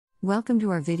Welcome to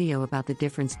our video about the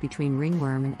difference between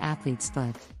ringworm and athlete's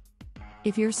foot.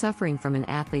 If you're suffering from an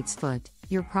athlete's foot,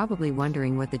 you're probably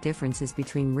wondering what the difference is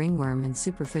between ringworm and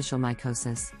superficial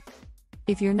mycosis.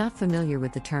 If you're not familiar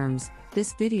with the terms,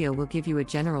 this video will give you a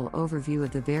general overview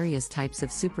of the various types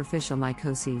of superficial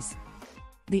mycoses.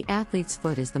 The athlete's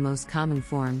foot is the most common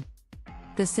form.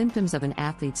 The symptoms of an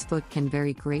athlete's foot can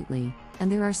vary greatly,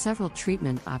 and there are several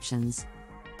treatment options.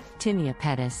 Tinea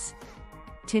pedis.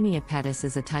 Tinea pedis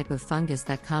is a type of fungus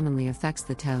that commonly affects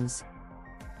the toes.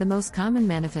 The most common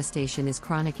manifestation is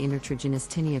chronic intertriginous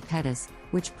tinea pedis,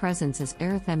 which presents as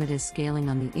erythematous scaling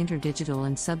on the interdigital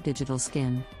and subdigital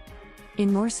skin.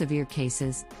 In more severe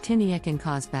cases, tinea can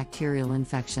cause bacterial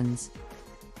infections.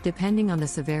 Depending on the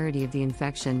severity of the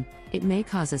infection, it may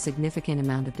cause a significant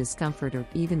amount of discomfort or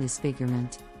even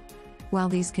disfigurement. While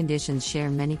these conditions share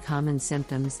many common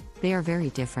symptoms, they are very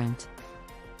different.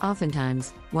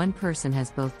 Oftentimes, one person has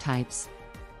both types.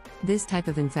 This type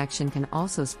of infection can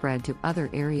also spread to other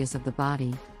areas of the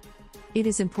body. It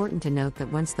is important to note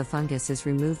that once the fungus is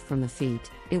removed from the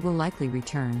feet, it will likely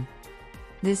return.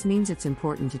 This means it's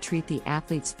important to treat the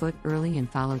athlete's foot early and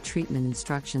follow treatment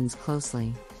instructions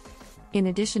closely. In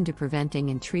addition to preventing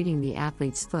and treating the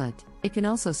athlete's foot, it can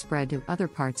also spread to other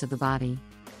parts of the body.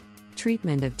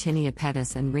 Treatment of tinea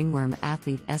pedis and ringworm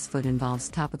athlete's foot involves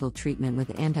topical treatment with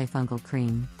antifungal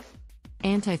cream.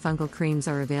 Antifungal creams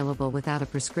are available without a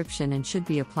prescription and should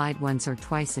be applied once or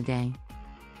twice a day.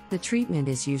 The treatment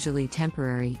is usually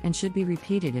temporary and should be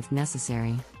repeated if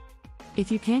necessary.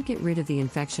 If you can't get rid of the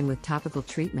infection with topical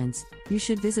treatments, you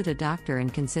should visit a doctor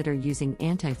and consider using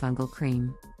antifungal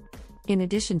cream. In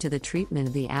addition to the treatment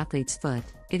of the athlete's foot,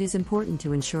 it is important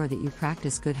to ensure that you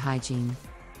practice good hygiene.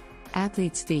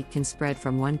 Athletes' feet can spread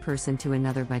from one person to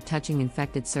another by touching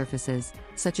infected surfaces,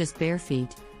 such as bare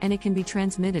feet, and it can be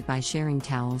transmitted by sharing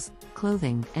towels,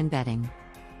 clothing, and bedding.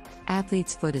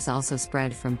 Athlete's foot is also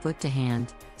spread from foot to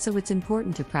hand, so it's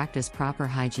important to practice proper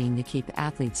hygiene to keep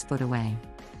athlete's foot away.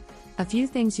 A few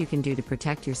things you can do to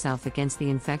protect yourself against the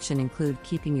infection include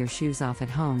keeping your shoes off at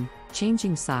home,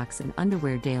 changing socks and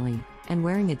underwear daily, and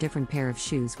wearing a different pair of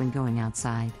shoes when going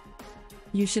outside.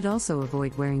 You should also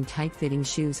avoid wearing tight-fitting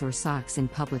shoes or socks in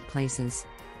public places.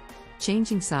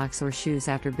 Changing socks or shoes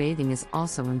after bathing is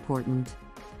also important.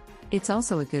 It's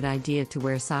also a good idea to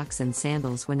wear socks and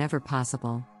sandals whenever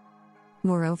possible.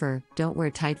 Moreover, don't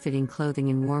wear tight-fitting clothing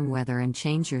in warm weather and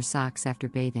change your socks after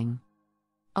bathing.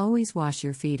 Always wash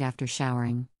your feet after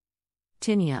showering.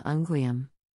 Tinea unguium.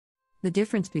 The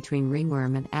difference between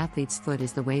ringworm and athlete's foot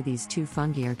is the way these two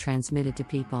fungi are transmitted to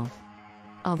people.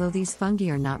 Although these fungi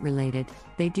are not related,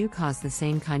 they do cause the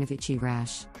same kind of itchy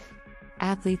rash.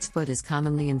 Athlete's foot is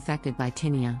commonly infected by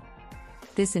tinea.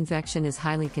 This infection is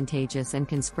highly contagious and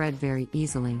can spread very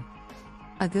easily.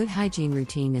 A good hygiene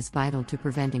routine is vital to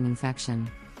preventing infection.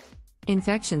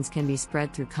 Infections can be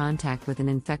spread through contact with an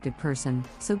infected person,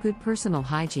 so good personal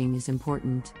hygiene is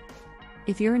important.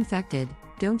 If you're infected,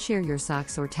 don't share your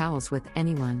socks or towels with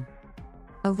anyone.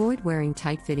 Avoid wearing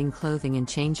tight-fitting clothing and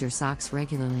change your socks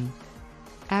regularly.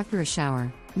 After a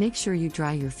shower, make sure you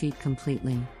dry your feet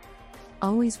completely.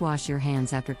 Always wash your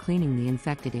hands after cleaning the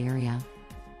infected area.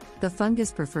 The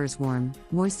fungus prefers warm,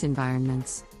 moist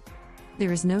environments.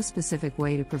 There is no specific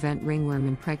way to prevent ringworm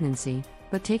in pregnancy,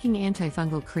 but taking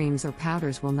antifungal creams or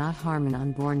powders will not harm an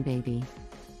unborn baby.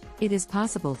 It is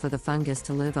possible for the fungus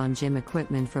to live on gym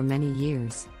equipment for many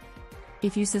years.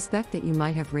 If you suspect that you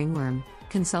might have ringworm,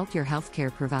 consult your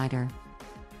healthcare provider.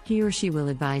 He or she will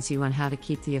advise you on how to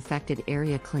keep the affected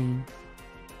area clean.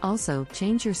 Also,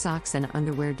 change your socks and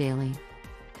underwear daily.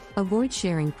 Avoid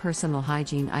sharing personal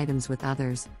hygiene items with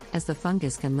others, as the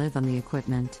fungus can live on the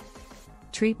equipment.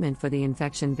 Treatment for the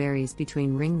infection varies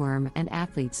between ringworm and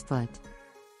athlete's foot.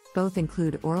 Both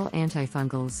include oral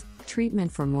antifungals,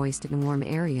 treatment for moist and warm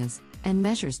areas, and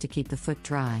measures to keep the foot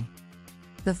dry.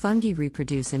 The fungi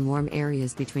reproduce in warm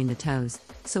areas between the toes,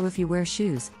 so if you wear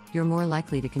shoes, you're more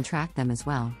likely to contract them as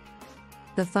well.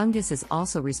 The fungus is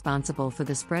also responsible for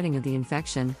the spreading of the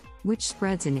infection, which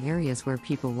spreads in areas where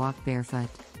people walk barefoot.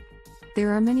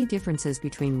 There are many differences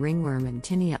between ringworm and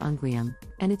Tinea unguium,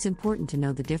 and it's important to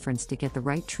know the difference to get the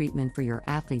right treatment for your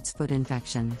athlete's foot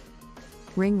infection.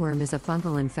 Ringworm is a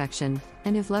fungal infection,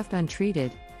 and if left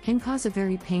untreated, can cause a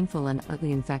very painful and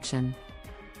ugly infection.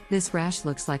 This rash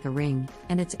looks like a ring,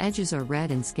 and its edges are red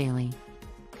and scaly.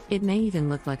 It may even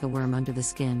look like a worm under the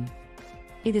skin.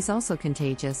 It is also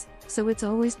contagious, so it's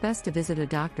always best to visit a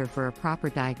doctor for a proper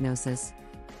diagnosis.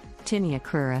 Tinea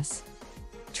cruris.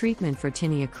 Treatment for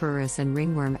tinea cruris and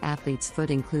ringworm athlete's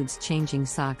foot includes changing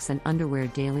socks and underwear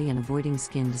daily and avoiding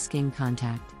skin-to-skin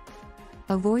contact.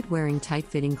 Avoid wearing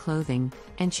tight-fitting clothing,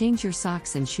 and change your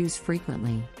socks and shoes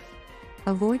frequently.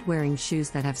 Avoid wearing shoes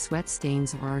that have sweat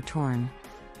stains or are torn.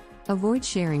 Avoid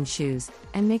sharing shoes,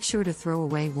 and make sure to throw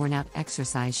away worn-out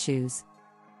exercise shoes.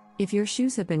 If your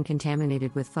shoes have been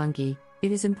contaminated with fungi,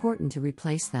 it is important to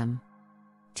replace them.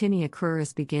 Tinea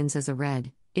cruris begins as a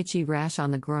red, itchy rash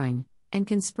on the groin, and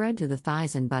can spread to the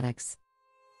thighs and buttocks.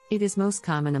 It is most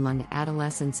common among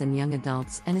adolescents and young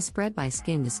adults and is spread by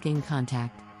skin-to-skin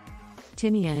contact.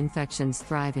 Tinea infections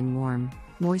thrive in warm,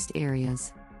 moist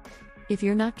areas. If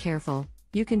you're not careful,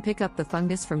 you can pick up the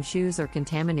fungus from shoes or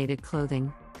contaminated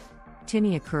clothing.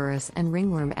 Tinea cruris and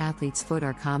ringworm athlete's foot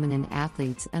are common in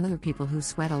athletes and other people who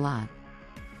sweat a lot.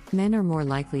 Men are more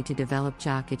likely to develop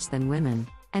jock itch than women,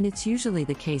 and it's usually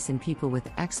the case in people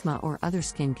with eczema or other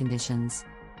skin conditions.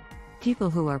 People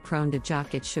who are prone to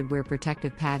jock itch should wear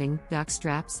protective padding, jock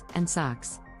straps, and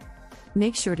socks.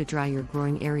 Make sure to dry your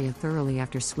groin area thoroughly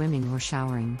after swimming or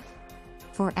showering.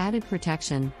 For added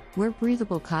protection, wear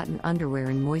breathable cotton underwear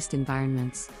in moist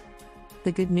environments.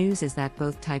 The good news is that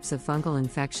both types of fungal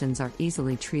infections are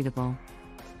easily treatable.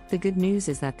 The good news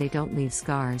is that they don't leave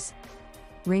scars.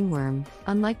 Ringworm,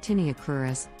 unlike Tinea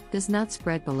cruris, does not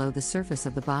spread below the surface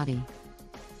of the body.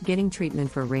 Getting treatment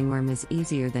for ringworm is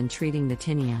easier than treating the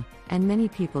tinea, and many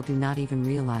people do not even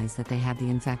realize that they have the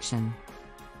infection.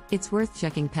 It's worth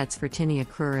checking pets for Tinea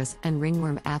cruris and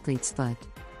ringworm athlete's foot.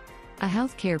 A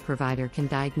healthcare provider can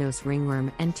diagnose ringworm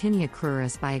and Tinea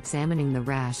cruris by examining the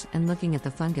rash and looking at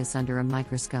the fungus under a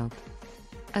microscope.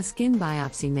 A skin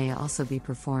biopsy may also be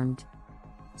performed.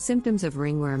 Symptoms of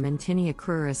ringworm and Tinea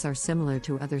cruris are similar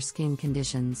to other skin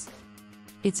conditions.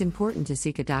 It's important to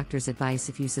seek a doctor's advice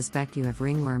if you suspect you have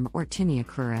ringworm or Tinea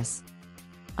cruris.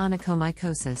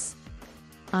 Onychomycosis.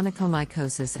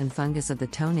 Onychomycosis and fungus of the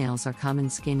toenails are common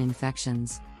skin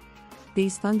infections.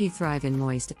 These fungi thrive in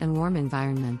moist and warm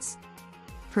environments.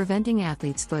 Preventing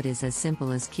athlete's foot is as simple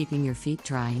as keeping your feet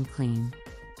dry and clean.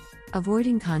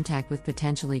 Avoiding contact with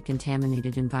potentially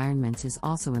contaminated environments is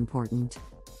also important.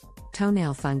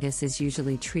 Toenail fungus is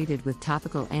usually treated with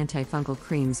topical antifungal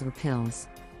creams or pills.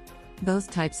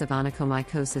 Both types of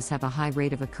onychomycosis have a high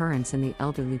rate of occurrence in the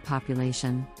elderly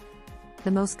population. The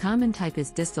most common type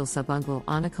is distal subungual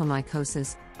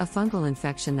onychomycosis, a fungal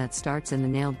infection that starts in the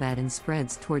nail bed and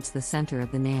spreads towards the center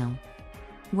of the nail.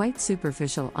 White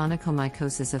superficial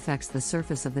onychomycosis affects the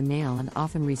surface of the nail and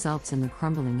often results in the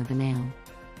crumbling of the nail.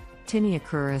 Tinea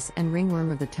cruris and ringworm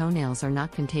of the toenails are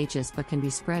not contagious but can be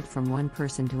spread from one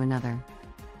person to another.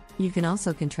 You can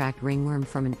also contract ringworm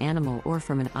from an animal or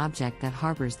from an object that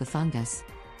harbors the fungus.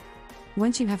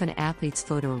 Once you have an athlete's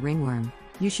foot or ringworm,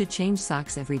 you should change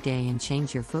socks every day and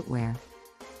change your footwear.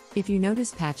 If you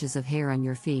notice patches of hair on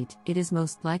your feet, it is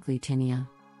most likely tinea.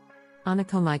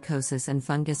 Onychomycosis and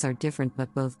fungus are different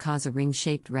but both cause a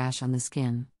ring-shaped rash on the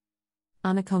skin.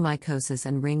 Onychomycosis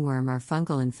and ringworm are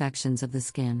fungal infections of the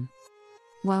skin.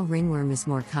 While ringworm is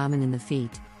more common in the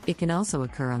feet, it can also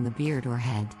occur on the beard or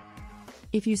head.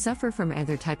 If you suffer from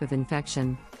either type of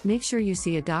infection, make sure you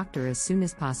see a doctor as soon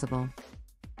as possible.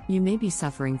 You may be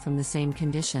suffering from the same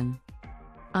condition.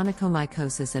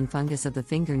 Onychomycosis and fungus of the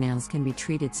fingernails can be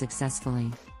treated successfully.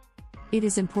 It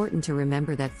is important to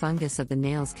remember that fungus of the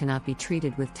nails cannot be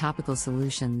treated with topical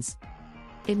solutions.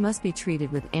 It must be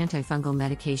treated with antifungal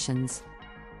medications.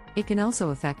 It can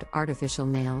also affect artificial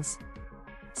nails.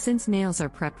 Since nails are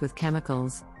prepped with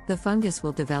chemicals, the fungus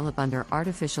will develop under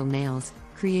artificial nails,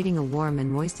 creating a warm and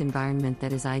moist environment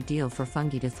that is ideal for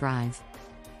fungi to thrive.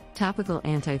 Topical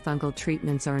antifungal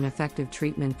treatments are an effective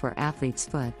treatment for athlete's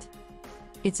foot.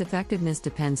 Its effectiveness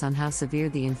depends on how severe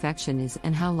the infection is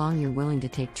and how long you're willing to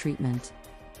take treatment.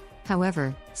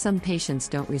 However, some patients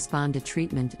don't respond to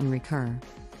treatment and recur.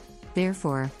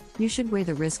 Therefore, you should weigh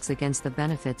the risks against the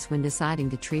benefits when deciding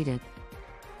to treat it.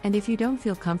 And if you don't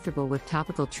feel comfortable with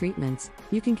topical treatments,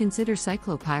 you can consider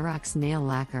cyclopyrox nail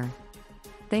lacquer.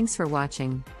 Thanks for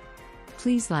watching.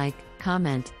 Please like,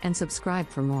 comment, and subscribe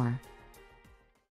for more.